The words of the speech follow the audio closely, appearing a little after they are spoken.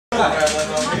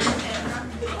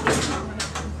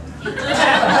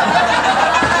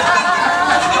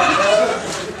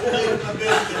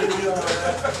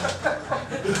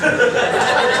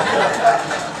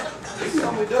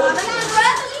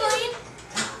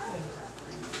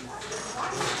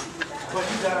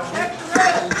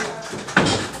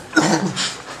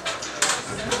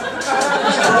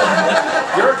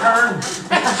Your turn.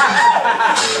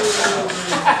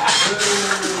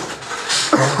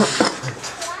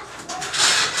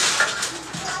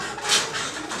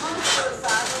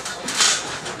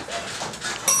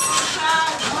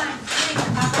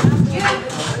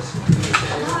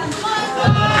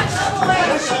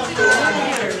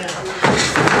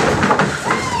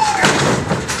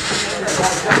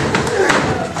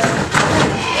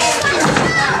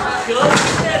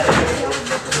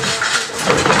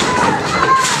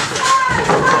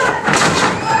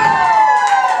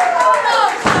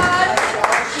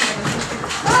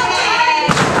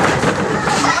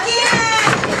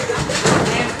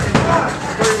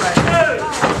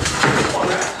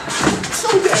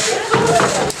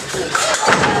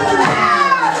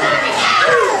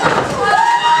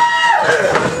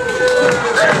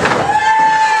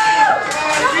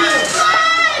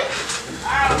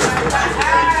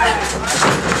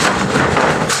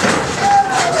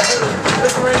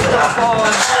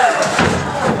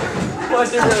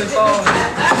 Was it really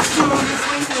falling?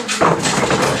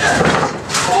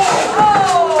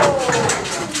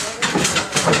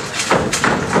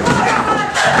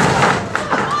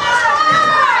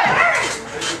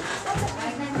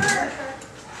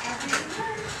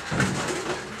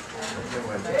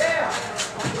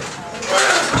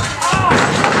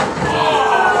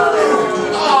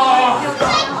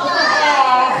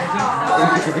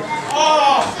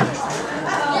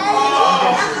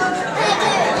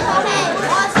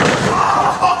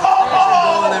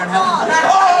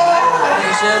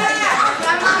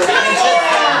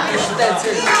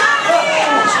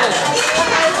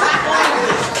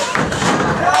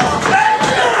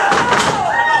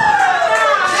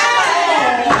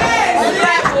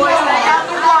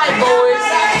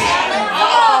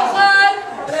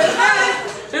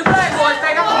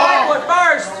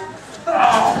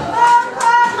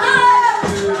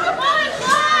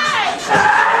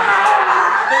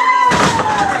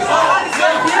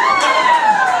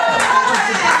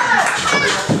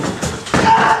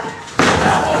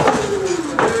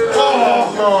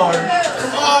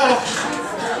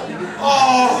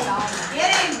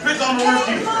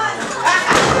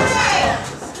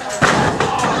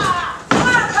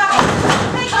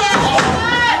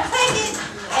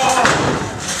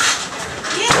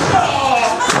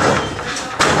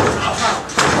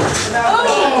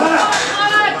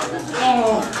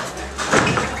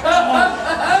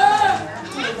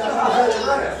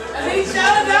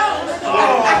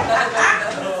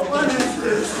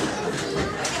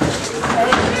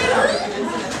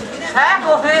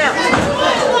 Tackle him!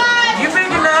 You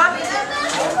big enough?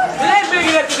 He ain't big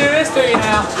enough to do this to you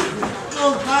now.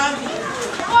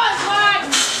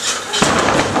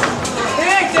 He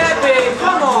ain't that big,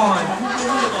 come on.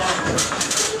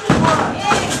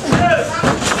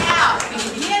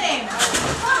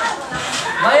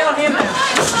 Lay on him now.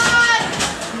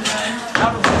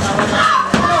 Come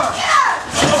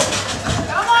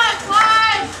on,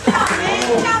 Clyde!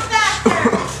 Jump faster!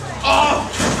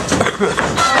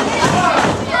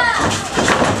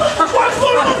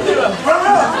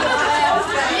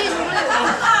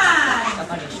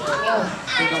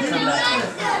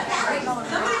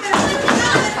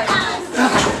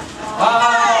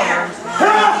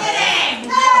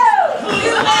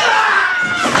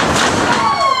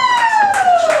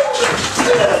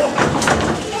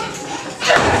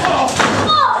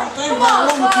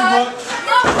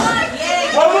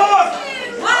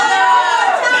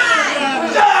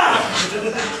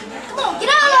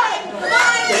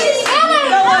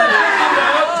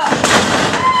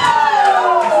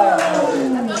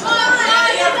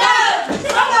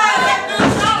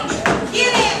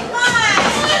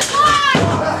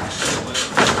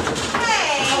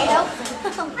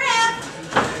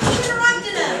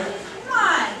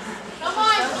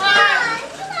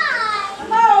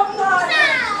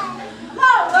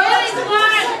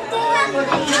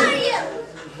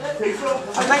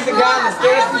 I think the guy in the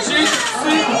stairs can shoot.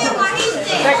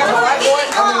 Take him the white boy,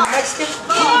 I mean Mexican.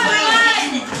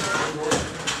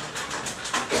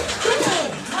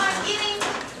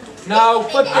 No,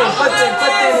 flip in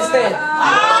instead.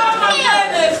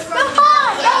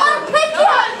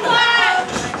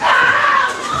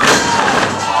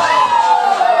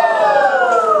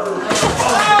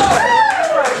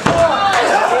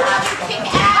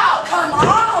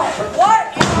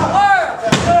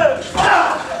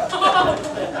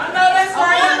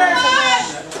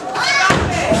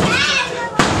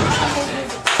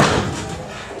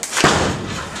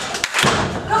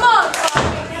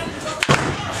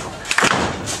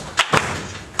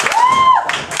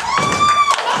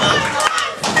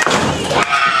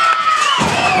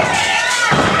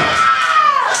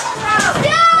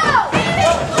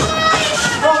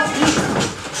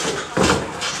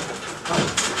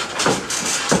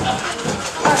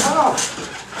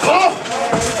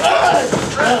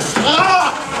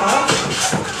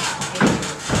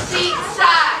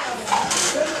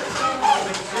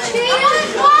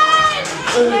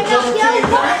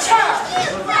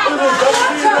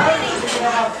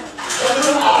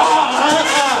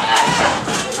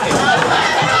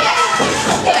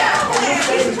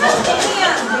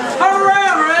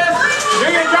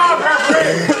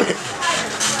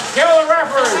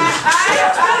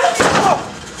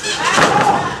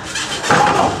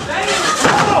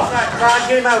 Clyde,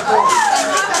 get him out of the corner.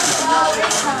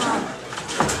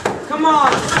 Come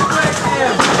on, break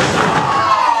him.